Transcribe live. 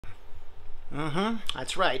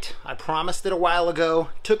That's right. I promised it a while ago.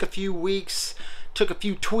 Took a few weeks, took a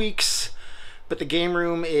few tweaks, but the game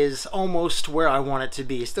room is almost where I want it to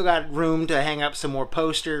be. Still got room to hang up some more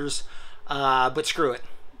posters, but screw it.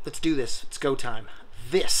 Let's do this. It's go time.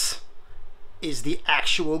 This is the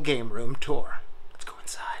actual game room tour. Let's go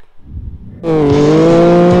inside.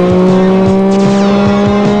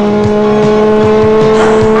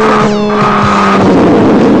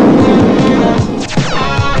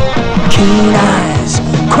 Keen eyes,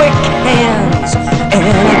 quick hands,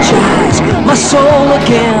 energize my soul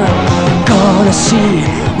again. Gonna see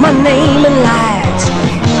my name in lights.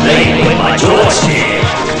 Playing with my joystick.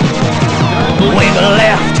 Wave the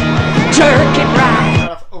left, jerk it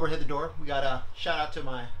right. Overhead the door. We got a shout out to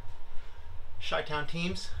my Chi-Town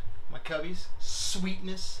teams, my Cubbies,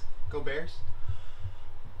 Sweetness, go Bears.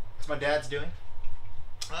 That's my dad's doing.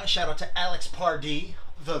 Shout out to Alex Pardee,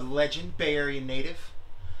 the legend, Bay Area native,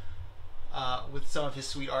 with some of his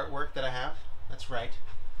sweet artwork that I have. That's right,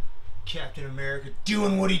 Captain America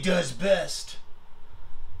doing what he does best.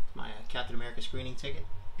 My Captain America screening ticket.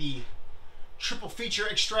 The triple feature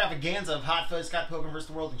extravaganza of Hot Fuzz, Scott Pilgrim vs.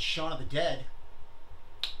 the World, and Shaun of the Dead.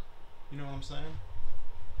 You know what I'm saying?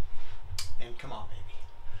 And come on, baby.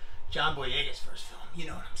 John Boyega's first film. You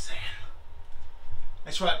know what I'm saying?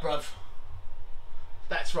 That's right, bruv.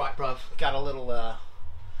 That's right, bruv. Got a little,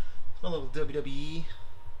 my little WWE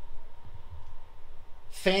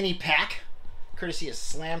fanny pack, courtesy of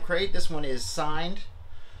Slam Crate. This one is signed.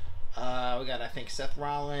 We got, I think, Seth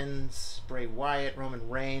Rollins, Bray Wyatt, Roman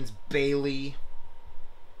Reigns, Bayley.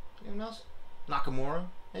 Anyone else? Nakamura,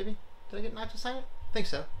 maybe? Did I get not to sign it? I think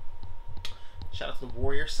so. Shout out to the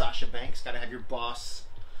Warrior, Sasha Banks. Gotta have your boss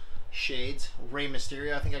shades. Rey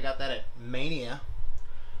Mysterio, I think I got that at Mania.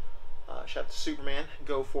 Shout out to Superman,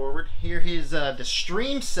 Go Forward. Here is the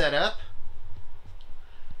stream setup.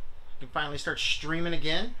 You can finally start streaming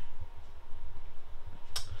again.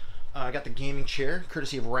 I got the gaming chair,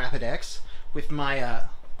 courtesy of RapidX, with my,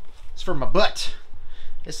 it's for my butt.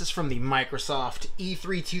 This is from the Microsoft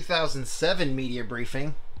E3 2007 media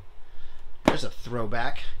briefing. There's a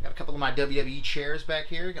throwback. Got a couple of my WWE chairs back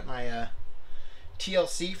here. Got my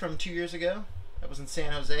TLC from 2 years ago. That was in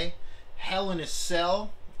San Jose. Hell in a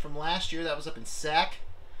Cell from last year. That was up in SAC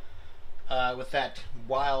with that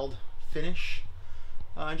wild finish.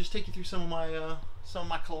 Just take you through some of my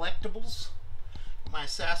collectibles. My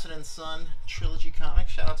Assassin and Son trilogy comic.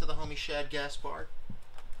 Shout out to the homie Shad Gaspard.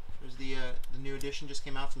 There's the new edition just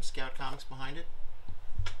came out from Scout Comics behind it.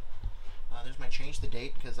 There's my change the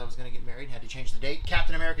date because I was going to get married and had to change the date.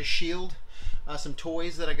 Captain America's Shield. Some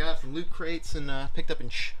toys that I got from Loot Crates and picked up in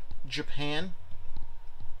Japan.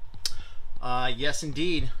 Yes,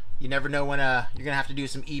 indeed. You never know when you're going to have to do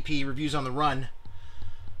some EP reviews on the run.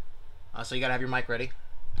 So you got to have your mic ready.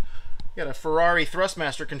 You got a Ferrari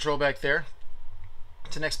Thrustmaster control back there.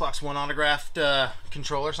 It's an Xbox One autographed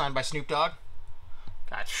controller signed by Snoop Dogg.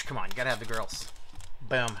 God, come on, you got to have the girls.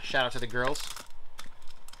 Boom. Shout out to the girls.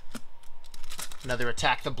 Another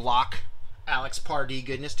Attack the Block Alex Pardee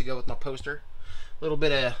goodness to go with my poster. A little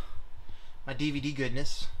bit of my DVD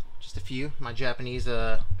goodness. Just a few. My Japanese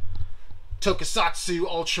Tokusatsu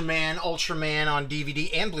Ultraman on DVD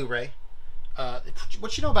and Blu-ray.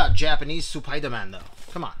 What you know about Japanese Spider-Man though?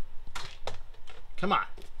 Come on. Come on.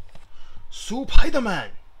 Spider-Man.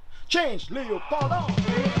 Change Leopardo.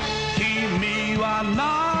 Kimi wa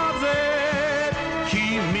naze?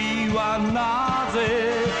 Kimi wa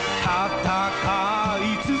naze?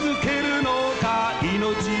 Tatakai tsuzukeru no ka?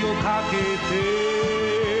 Inochi o kakete.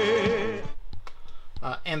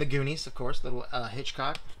 And the Goonies, of course. Little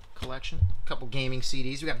Hitchcock collection. A couple gaming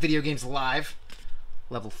CDs. We got Video Games Live.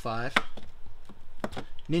 Level 5.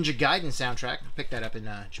 Ninja Gaiden soundtrack. Picked that up in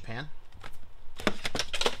Japan.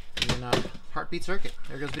 And then Heartbeat Circuit.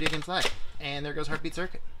 There goes Video Games Live. And there goes Heartbeat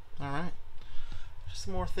Circuit. Alright. Just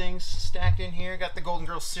some more things stacked in here. Got the Golden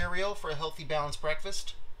Girls cereal for a healthy, balanced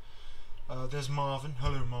breakfast. There's Marvin.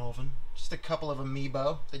 Hello, Marvin. Just a couple of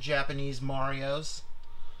Amiibo. The Japanese Marios.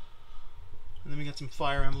 And then we got some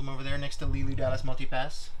Fire Emblem over there next to Lilu Dallas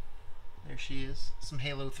Multipass. There she is. Some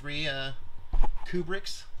Halo 3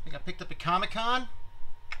 Kubricks. I think I picked up at Comic-Con.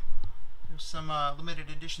 There's some limited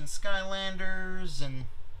edition Skylanders and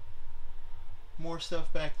more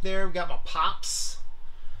stuff back there. We got my Pops.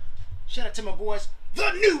 Shout out to my boys,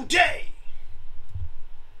 The New Day.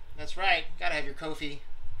 That's right. Gotta have your Kofi,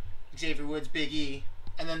 Xavier Woods, Big E,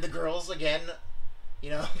 and then the girls again. You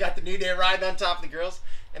know, got the New Day riding on top of the girls.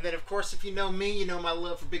 And then, of course, if you know me, you know my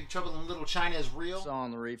love for Big Trouble in Little China is real. It's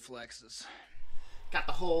on the reflexes. Got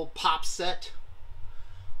the whole Pop set.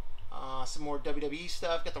 Some more WWE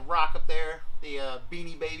stuff. Got The Rock up there. The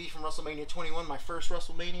Beanie Baby from WrestleMania 21, my first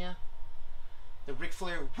WrestleMania. The Ric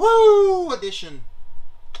Flair Woo edition.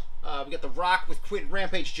 We got The Rock with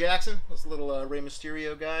Rampage Jackson. That's a little Rey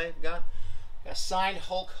Mysterio guy. Got a signed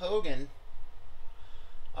Hulk Hogan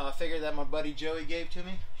figure that my buddy Joey gave to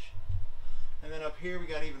me. And then up here we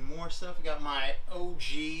got even more stuff. We got my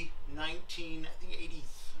OG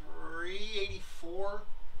 1983, 84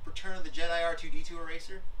 Return of the Jedi R2-D2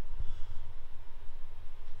 eraser.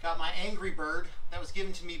 Got my Angry Bird that was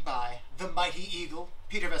given to me by the Mighty Eagle,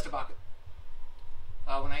 Peter Vestabaka.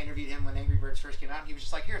 When I interviewed him when Angry Birds first came out, he was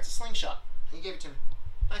just like, "Here, it's a slingshot." And he gave it to me.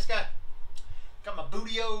 Nice guy. Got my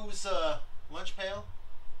Bootio's lunch pail.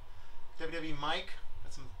 WWE Mike.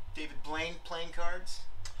 Got some David Blaine playing cards.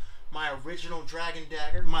 My original Dragon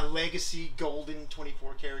Dagger. My Legacy Golden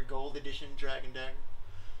 24 karat gold edition Dragon Dagger.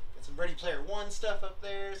 Got some Ready Player One stuff up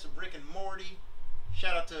there. Some Rick and Morty.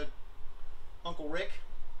 Shout out to Uncle Rick.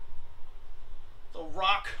 The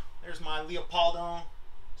Rock. There's my Leopoldon /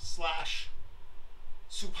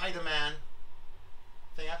 Spider-Man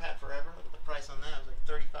thing I've had forever. Look at the price on that. It was like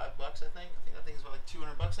 35 bucks, I think. I think that thing's about like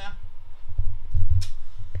 200 bucks now.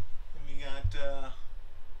 And we got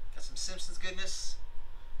some Simpsons goodness,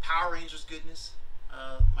 Power Rangers goodness,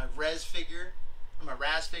 my Raz figure from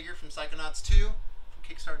Psychonauts 2, from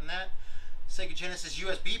kickstarting that. Sega Genesis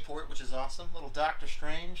USB port, which is awesome. Little Doctor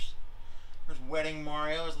Strange. There's Wedding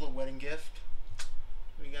Mario as a little wedding gift.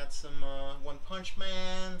 We got some One Punch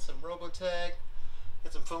Man, some Robotech.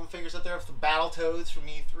 Got some foam figures up there with the Battletoads from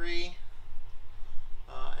E3.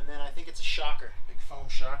 And then I think it's a Shocker, big foam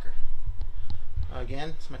Shocker.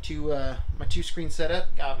 Again, it's my two screen setup.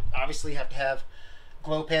 Obviously have to have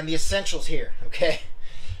glow pan, the essentials here, okay?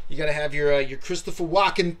 You gotta have your Christopher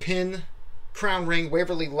Walken pin, crown ring,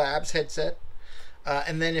 Waverly Labs headset.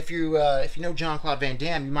 And then if you know Jean-Claude Van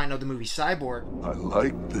Damme, you might know the movie Cyborg. I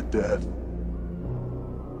like the death.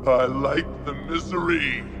 I like the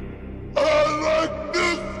misery. I like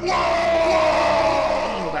this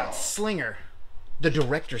one! About Slinger, the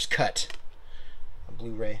director's cut. A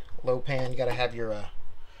Blu-ray. Low pan, you gotta have your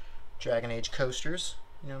Dragon Age coasters.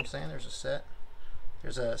 You know what I'm saying? There's a set.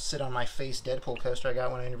 There's a Sit on My Face Deadpool coaster I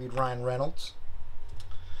got when I interviewed Ryan Reynolds.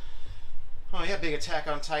 Oh yeah, big Attack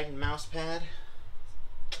on Titan mouse pad.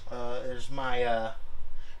 There's my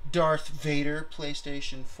Darth Vader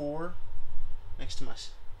PlayStation 4 next to my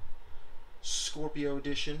Scorpio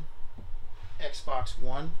edition Xbox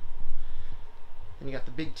One. Then you got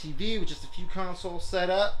the big TV with just a few consoles set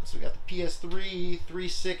up. So we got the PS3,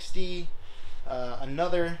 360,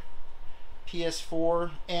 another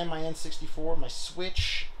PS4, and my N64, my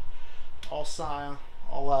Switch,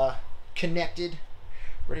 all connected,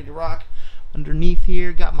 ready to rock. Underneath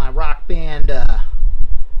here, got my Rock Band,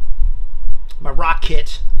 my Rock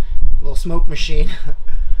Kit, little smoke machine.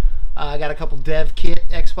 I got a couple dev kit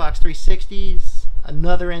Xbox 360s,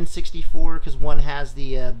 another N64 because one has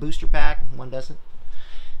the booster pack, one doesn't.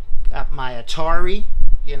 Got my Atari,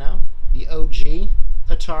 you know, the OG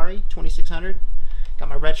Atari 2600. Got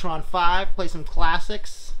my Retron 5, play some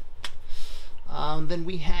classics. Then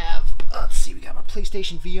we have, let's see, we got my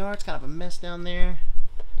PlayStation VR. It's kind of a mess down there.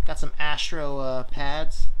 Got some Astro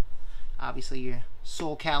pads. Obviously your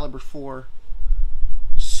Soul Calibur 4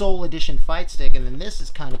 Soul Edition fight stick, and then this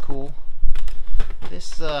is kind of cool.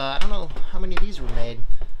 This I don't know how many of these were made,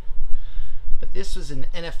 but this was an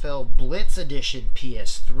NFL Blitz Edition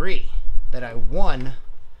PS3 that I won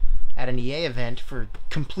at an EA event for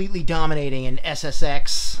completely dominating an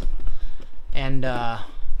SSX and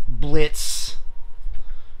Blitz.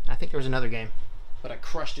 I think there was another game, but I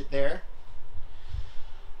crushed it there.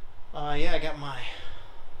 Yeah, I got my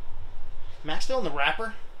Mac still in the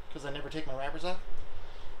wrapper because I never take my wrappers off.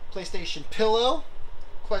 PlayStation pillow,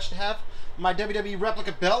 clutch to have. My WWE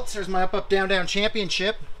replica belts. There's my Up Down Down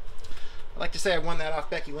Championship. I like to say I won that off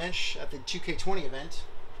Becky Lynch at the 2K20 event,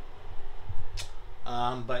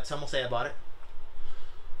 but some will say I bought it.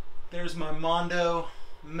 There's my Mondo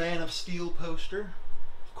Man of Steel poster,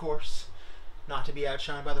 of course, not to be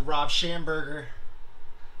outshined by the Rob Schamberger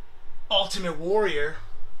Ultimate Warrior.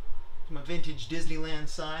 My vintage Disneyland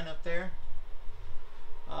sign up there.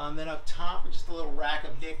 Then up top, just a little rack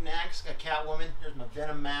of knickknacks. Got Catwoman. Here's my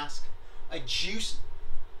Venom mask. A juice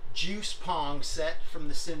pong set from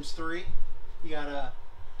The Sims 3. You got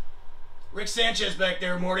Rick Sanchez back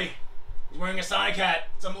there, Morty. He's wearing a Sonic hat.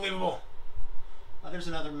 It's unbelievable. There's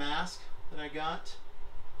another mask that I got.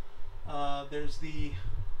 There's the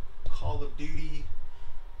Call of Duty.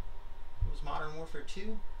 It was Modern Warfare 2? Was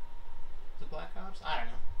it Black Ops? I don't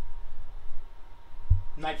know.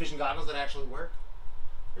 Night vision goggles that actually work.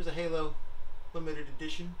 There's a Halo limited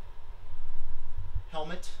edition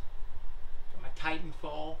helmet. Got my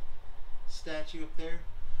Titanfall statue up there.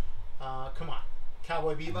 Come on.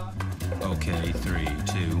 Cowboy Bebop. Okay, 3,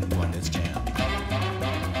 2, 1, it's jam.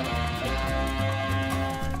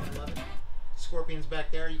 Scorpion's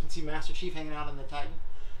back there. You can see Master Chief hanging out on the Titan.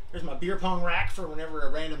 There's my beer pong rack for whenever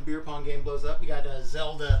a random beer pong game blows up. We got a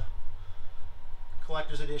Zelda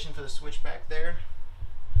Collector's Edition for the Switch back there.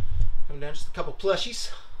 Coming down, just a couple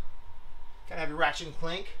plushies. Gotta have your Ratchet and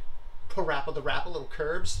Clank, Parappa the Rappa, little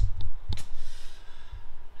curbs.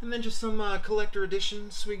 And then just some collector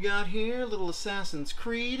editions we got here. Little Assassin's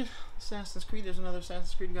Creed. There's another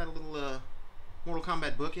Assassin's Creed. We got a little Mortal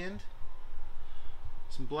Kombat bookend.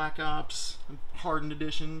 Some Black Ops, Hardened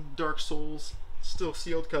Edition, Dark Souls. Still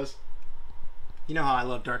sealed because you know how I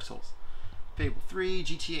love Dark Souls. Fable 3,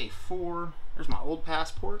 GTA 4. There's my old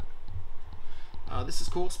passport. This is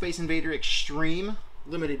cool. Space Invader Extreme.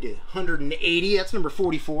 Limited to 180. That's number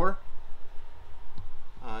 44.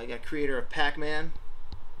 You got creator of Pac-Man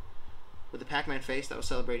with the Pac-Man face that was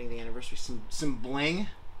celebrating the anniversary. Some bling.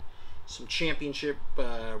 Some championship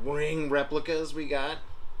ring replicas we got.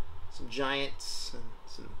 Some Giants.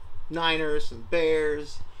 Some Niners. Some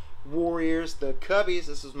Bears. Warriors. The Cubbies.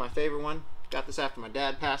 This is my favorite one. Got this after my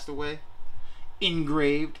dad passed away.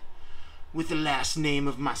 Engraved with the last name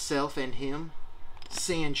of myself and him.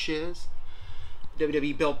 Sanchez.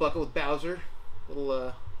 WWE belt buckle with Bowser.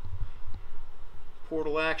 Little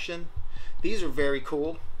portal action. These are very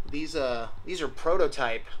cool. These are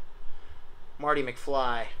prototype Marty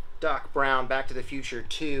McFly, Doc Brown, Back to the Future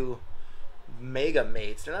 2 Mega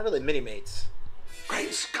Mates. They're not really mini mates.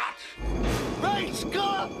 Great Scott! Great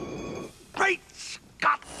Scott! Great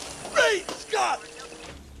Scott! Great Scott!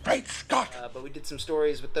 Great Scott! But we did some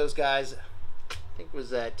stories with those guys. I think it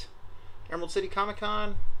was at Emerald City Comic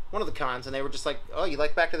Con, one of the cons, and they were just like, "Oh, you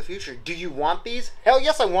like Back to the Future? Do you want these? Hell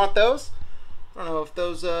yes, I want those." I don't know if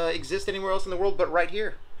those exist anywhere else in the world, but right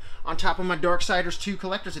here, on top of my Darksiders 2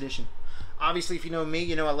 Collector's Edition. Obviously, if you know me,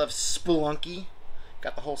 you know I love Spelunky.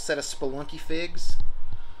 Got the whole set of Spelunky figs.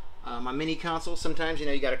 My mini console. Sometimes you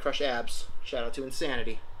know you got to crush abs. Shout out to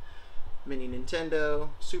Insanity. Mini Nintendo,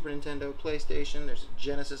 Super Nintendo, PlayStation. There's a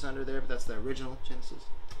Genesis under there, but that's the original Genesis.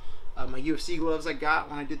 My UFC gloves I got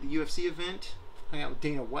when I did the UFC event. Hung out with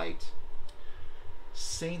Dana White.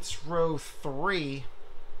 Saints Row 3.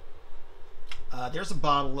 There's a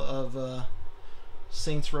bottle of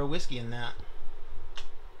Saints Row whiskey in that.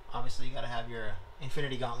 Obviously, you got to have your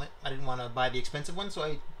Infinity Gauntlet. I didn't want to buy the expensive one, so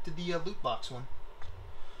I did the loot box one.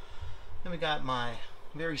 Then we got my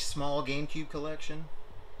very small GameCube collection.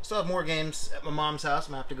 Still have more games at my mom's house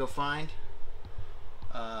I'm going to have to go find.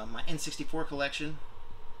 My N64 collection.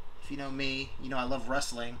 If you know me, you know I love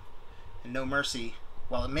wrestling. And No Mercy,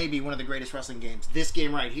 while it may be one of the greatest wrestling games, this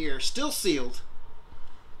game right here, still sealed.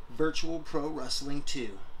 Virtual Pro Wrestling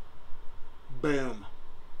 2. Boom.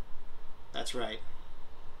 That's right.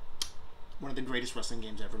 One of the greatest wrestling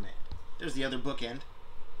games ever made. There's the other bookend.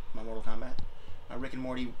 My Mortal Kombat. My Rick and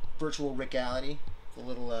Morty Virtual Rickality. The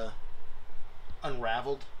little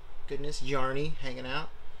unraveled goodness. Yarny hanging out.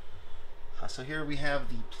 So here we have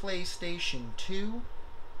the PlayStation 2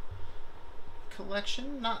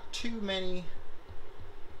 collection. Not too many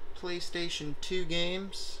PlayStation 2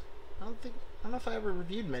 games. I don't know if I ever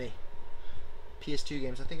reviewed many PS2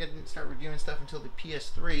 games. I think I didn't start reviewing stuff until the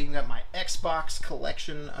PS3. We got my Xbox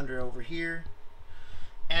collection over here.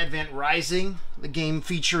 Advent Rising, the game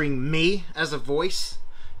featuring me as a voice.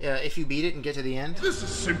 If you beat it and get to the end. This is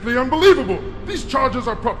simply unbelievable! These charges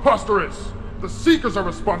are preposterous! The Seekers are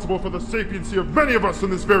responsible for the sapiency of many of us in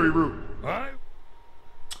this very room.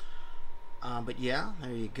 But yeah,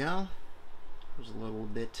 there you go. There's a little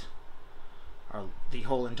bit, or the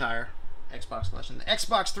whole entire Xbox collection. The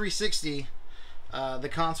Xbox 360, the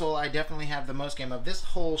console I definitely have the most game of. This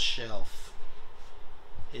whole shelf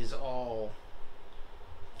is all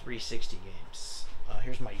 360 games.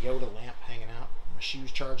 Here's my Yoda lamp hanging out. My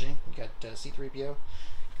shoes charging. We got C-3PO.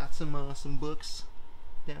 Got some books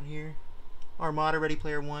down here. Armada, Ready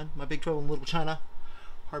Player One. My Big Trouble in Little China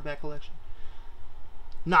hardback collection.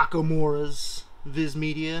 Nakamura's Viz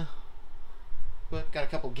Media. But got a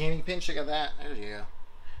couple gaming pins. Check out that. There you go.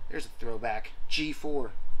 There's a throwback.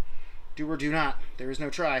 G4. Do or do not. There is no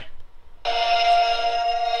try.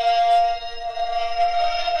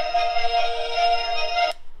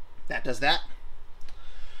 That does that.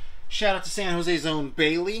 Shout out to San Jose's own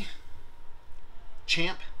Bailey.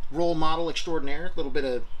 Champ. Role model extraordinaire. A little bit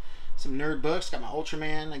of some nerd books. Got my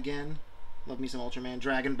Ultraman again. Love me some Ultraman.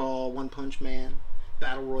 Dragon Ball. One Punch Man.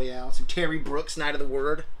 Battle Royale. Some Terry Brooks. Night of the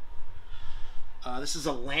Word. This is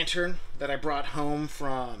a lantern that I brought home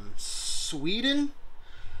from Sweden.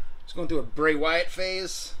 Just going through a Bray Wyatt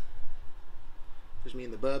phase. There's me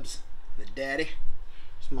and the bubs, the daddy.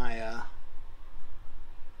 It's my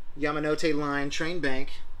Yamanote line train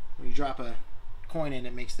bank. Where you drop a coin in,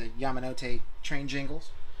 it makes the Yamanote train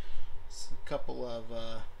jingles. It's a couple of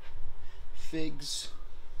figs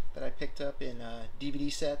that I picked up in DVD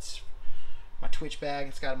sets. My Twitch bag.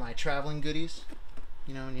 It's got my traveling goodies.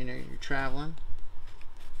 You know, when you're traveling.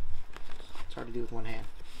 It's hard to do with one hand.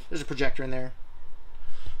 There's a projector in there.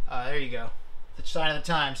 There you go. The sign of the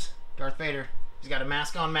times. Darth Vader. He's got a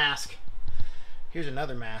mask on mask. Here's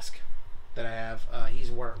another mask that I have. He's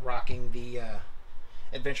rocking the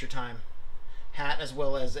Adventure Time hat, as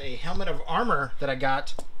well as a helmet of armor that I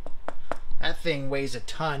got. That thing weighs a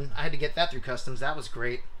ton. I had to get that through customs. That was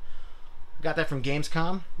great. Got that from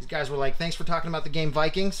Gamescom. These guys were like, thanks for talking about the game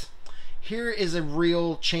Vikings. Here is a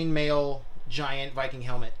real chainmail giant Viking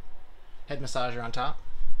helmet. Head massager on top.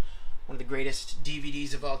 One of the greatest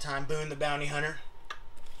DVDs of all time, Boone the Bounty Hunter.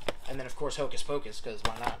 And then, of course, Hocus Pocus, because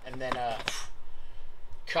why not? And then,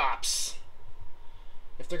 Cops.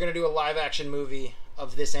 If they're going to do a live-action movie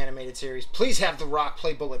of this animated series, please have The Rock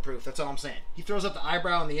play Bulletproof. That's all I'm saying. He throws up the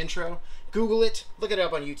eyebrow in the intro. Google it. Look it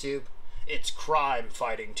up on YouTube. It's crime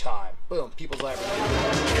fighting time. Boom. People's eyebrow.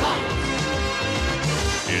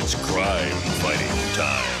 It's crime fighting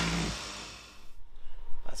time.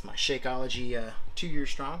 That's my Shakeology 2 years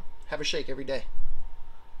strong. Have a shake every day.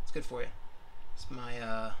 It's good for you. It's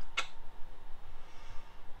my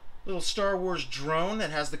little Star Wars drone that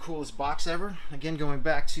has the coolest box ever. Again, going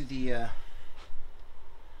back to the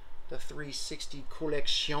 360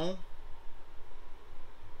 collection.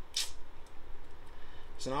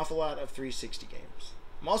 It's an awful lot of 360 games.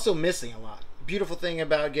 I'm also missing a lot. Beautiful thing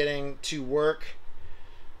about getting to work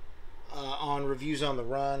on Reviews on the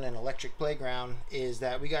Run and Electric Playground is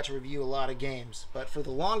that we got to review a lot of games. But for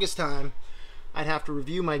the longest time, I'd have to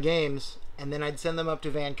review my games and then I'd send them up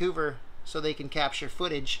to Vancouver so they can capture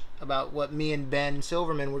footage about what me and Ben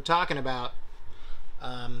Silverman were talking about.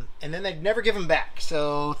 And then they'd never give them back.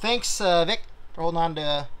 So thanks, Vic, for holding on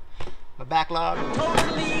to my backlog.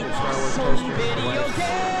 Totally awesome video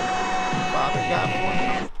game. Father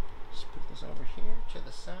got one. Just put this over here to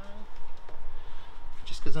the side.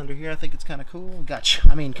 Just because under here I think it's kind of cool. Gotcha.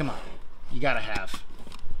 I mean, come on. You gotta have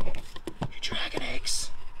your dragon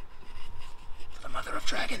eggs. For the mother of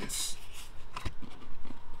dragons.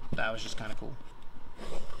 That was just kind of cool.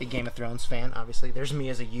 Big Game of Thrones fan, obviously. There's me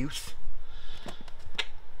as a youth.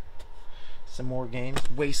 Some more games.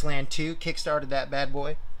 Wasteland 2 kickstarted that bad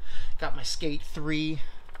boy. Got my Skate 3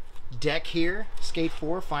 deck here. Skate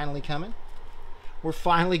 4 finally coming. We're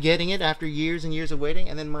finally getting it after years and years of waiting.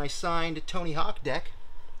 And then my signed Tony Hawk deck.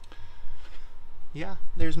 Yeah,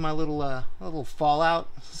 there's my little Fallout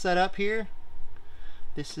setup here.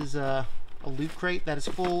 This is a loot crate that is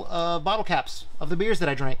full of bottle caps of the beers that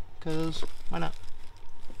I drank, because why not?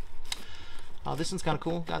 This one's kind of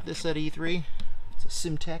cool. Got this at E3. It's a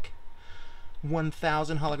Simtech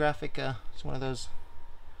 1000 holographic. It's one of those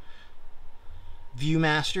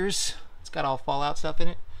Viewmasters. It's got all Fallout stuff in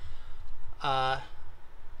it. Got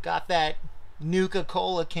that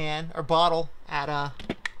Nuka-Cola can or bottle at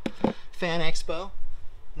Fan Expo.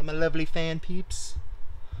 One of my lovely fan peeps.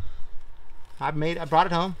 I brought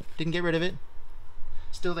it home. Didn't get rid of it.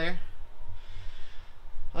 Still there.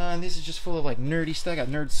 And this is just full of like nerdy stuff. Got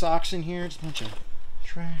nerd socks in here. Just a bunch of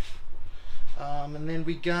trash. And then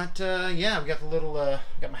we got yeah, we got the little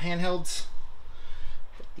got my handhelds.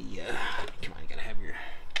 Got the come on, you gotta have your,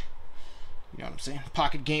 you know what I'm saying,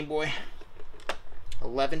 Pocket Game Boy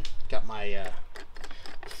 11. Got my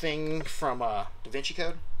thing from Da Vinci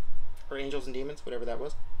Code or Angels and Demons, whatever that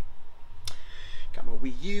was. Got my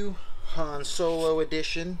Wii U Han Solo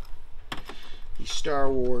edition. The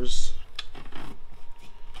Star Wars.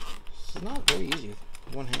 This is not very easy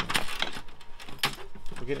with one hand.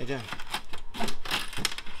 We're getting it done.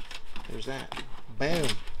 There's that. Boom.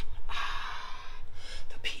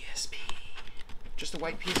 The PSP. Just a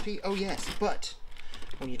white PSP? Oh yes, but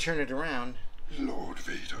when you turn it around. Lord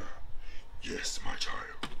Vader. Yes, my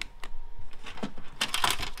child.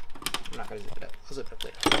 I'm not gonna zip it up. I'll zip it up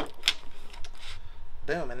later.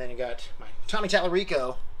 Boom, and then you got my Tommy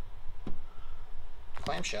Tallarico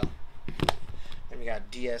clamshell. Then we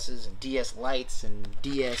got DS's and DS Lights and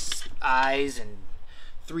DSi's and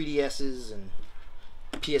 3DS's and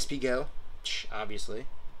PSP Go, obviously.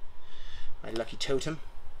 My Lucky Totem.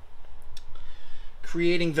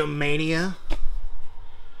 Creating the Mania.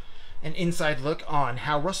 An inside look on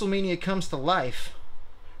how WrestleMania comes to life.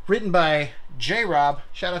 Written by J-Rob.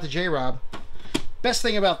 Shout out to J-Rob. Best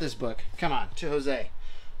thing about this book. Come on, to Jose.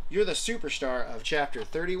 You're the superstar of chapter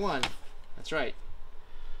 31. That's right.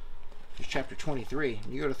 There's chapter 23.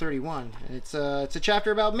 You go to 31, and it's a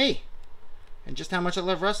chapter about me and just how much I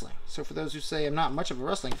love wrestling. So for those who say I'm not much of a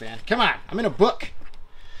wrestling fan, come on, I'm in a book.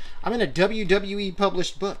 I'm in a WWE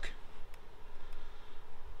published book.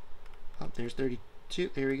 Oh, there's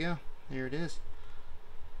 32. There we go. There it is.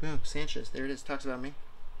 Boom. Sanchez. There it is. Talks about me.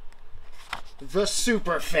 The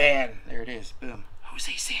super fan. There it is. Boom.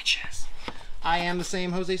 Jose Sanchez. I am the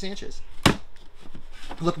same Jose Sanchez.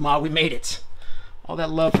 Look, Ma, we made it. All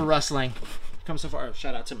that love for wrestling. Come so far.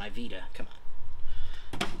 Shout out to my Vita. Come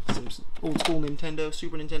on. Some old school Nintendo,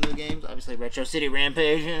 Super Nintendo games. Obviously, Retro City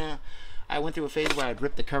Rampage. I went through a phase where I'd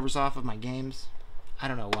rip the covers off of my games. I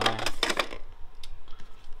don't know why.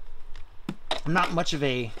 I'm not much of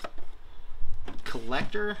a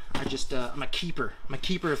collector. I'm a keeper. I'm a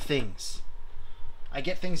keeper of things. I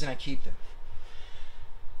get things and I keep them.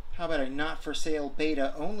 How about a not for sale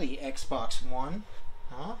beta only Xbox One?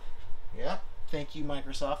 Huh? Yeah. Thank you,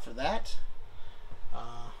 Microsoft, for that.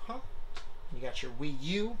 You got your Wii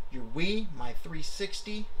U, your Wii, my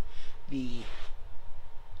 360, the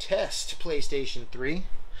test PlayStation 3.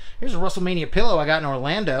 Here's a WrestleMania pillow I got in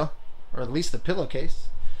Orlando, or at least the pillowcase.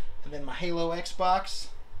 And then my Halo Xbox.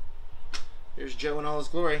 There's Joe in all his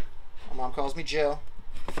glory. My mom calls me Joe.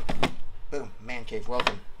 Boom, man cave,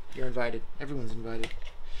 welcome. You're invited. Everyone's invited.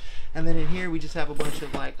 And then in here we just have a bunch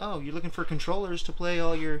of like, oh, you're looking for controllers to play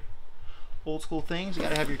all your old school things, you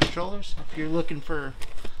gotta have your controllers. If you're looking for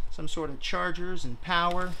some sort of chargers and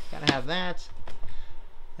power, gotta have that.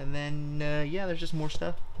 And then yeah, there's just more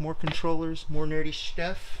stuff, more controllers, more nerdy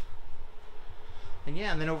stuff. And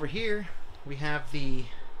yeah, and then over here we have the,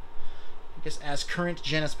 I guess, as current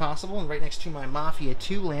gen as possible, and right next to my Mafia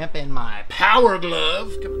 2 lamp and my Power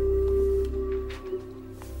Glove.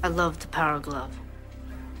 I love the Power Glove.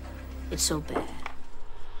 It's so bad.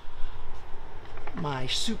 My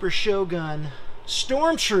Super Shogun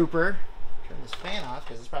Stormtrooper. Turn this fan off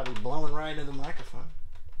because it's probably blowing right into the microphone.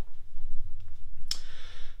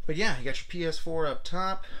 But yeah, you got your PS4 up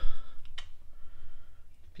top.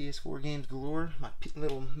 PS4 games galore. My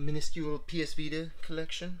little minuscule PS Vita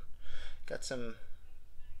collection. Got some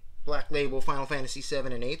Black Label Final Fantasy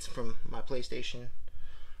 7 and 8s from my PlayStation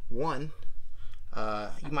 1.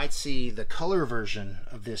 You might see the color version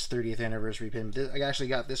of this 30th anniversary pin. I actually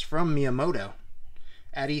got this from Miyamoto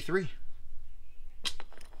at E3.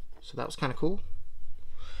 So that was kind of cool.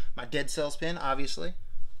 My Dead Cells pin, obviously.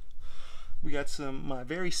 We got my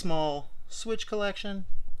very small Switch collection.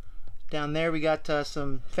 Down there we got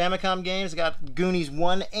some Famicom games. I got Goonies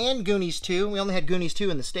 1 and Goonies 2. We only had Goonies 2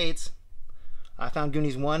 in the States. I found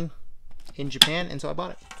Goonies 1 in Japan, and so I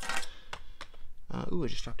bought it. Ooh, I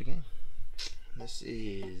just dropped a game. This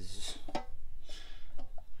is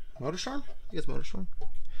MotorStorm? I think it's MotorStorm.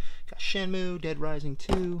 Got Shenmue, Dead Rising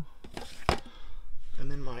 2. And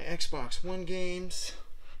then my Xbox One games.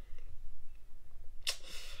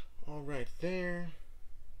 All right there.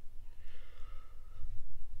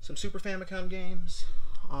 Some Super Famicom games.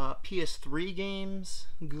 PS3 games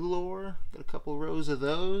galore. Got a couple rows of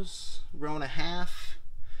those. Row and a half.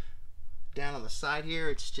 Down on the side here,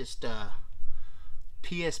 it's just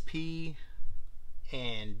PSP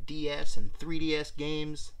and DS and 3DS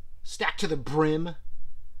games stacked to the brim.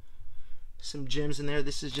 Some gems in there.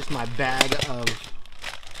 This is just my bag of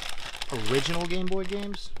original Game Boy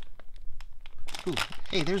games. Ooh,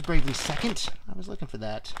 hey, there's Bravely Second. I was looking for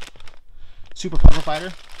that. Super Puzzle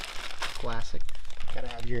Fighter. Classic. Gotta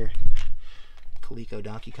have your Coleco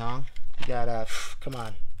Donkey Kong. You got, come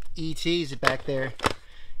on, E.T.'s back there.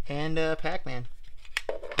 And Pac-Man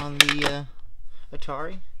on the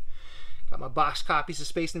Atari. Got my box copies of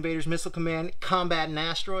Space Invaders, Missile Command, Combat and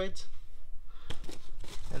Asteroids.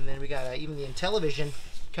 And then we got even the Intellivision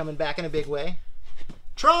coming back in a big way.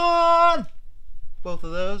 Tron! Both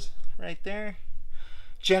of those right there.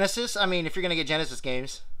 Genesis, I mean, if you're going to get Genesis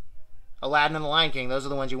games, Aladdin and the Lion King, those are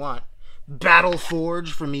the ones you want. Battle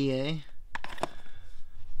Forge from EA.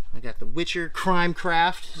 I got The Witcher,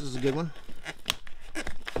 Crimecraft. This is a good one.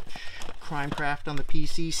 Crimecraft on the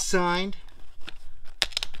PC, signed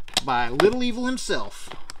by Little Evil himself,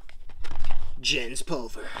 Jens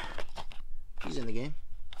Pulver. He's in the game.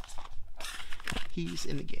 He's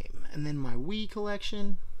in the game. And then my Wii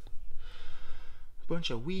collection. A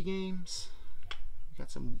bunch of Wii games.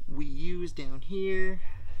 Got some Wii U's down here.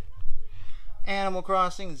 Animal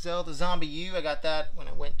Crossing, Zelda, Zombie U. I got that when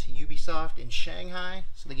I went to Ubisoft in Shanghai.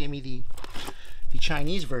 So they gave me the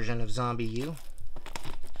Chinese version of Zombie U.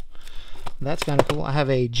 That's kind of cool. I have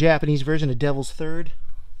a Japanese version of Devil's Third.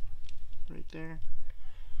 Right there.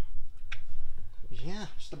 Yeah,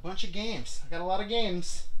 just a bunch of games. I got a lot of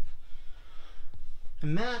games.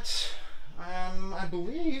 And that, I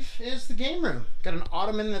believe, is the game room. Got an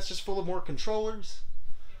ottoman that's just full of more controllers.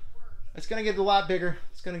 It's going to get a lot bigger.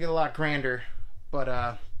 It's going to get a lot grander.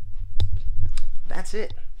 But that's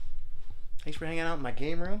it. Thanks for hanging out in my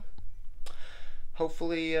game room.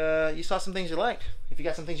 Hopefully you saw some things you liked. If you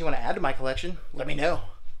got some things you want to add to my collection, let me know.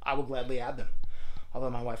 I will gladly add them. Although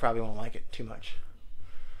my wife probably won't like it too much.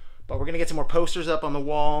 But we're going to get some more posters up on the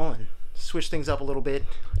wall and switch things up a little bit.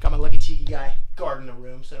 Got my Lucky Tiki guy guarding the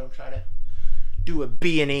room, so don't try to do a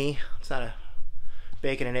B&E. It's not a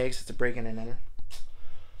bacon and eggs, it's a break in and enter.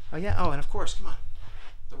 Oh yeah, oh, and of course, come on.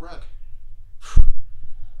 The rug.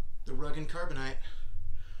 The rug and carbonite.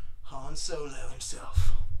 Han Solo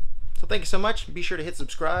himself. So thank you so much. Be sure to hit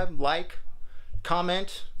subscribe, like,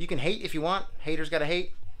 comment. You can hate if you want. Haters gotta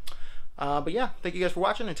hate. But yeah, thank you guys for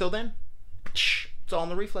watching. Until then, it's all in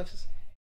the reflexes.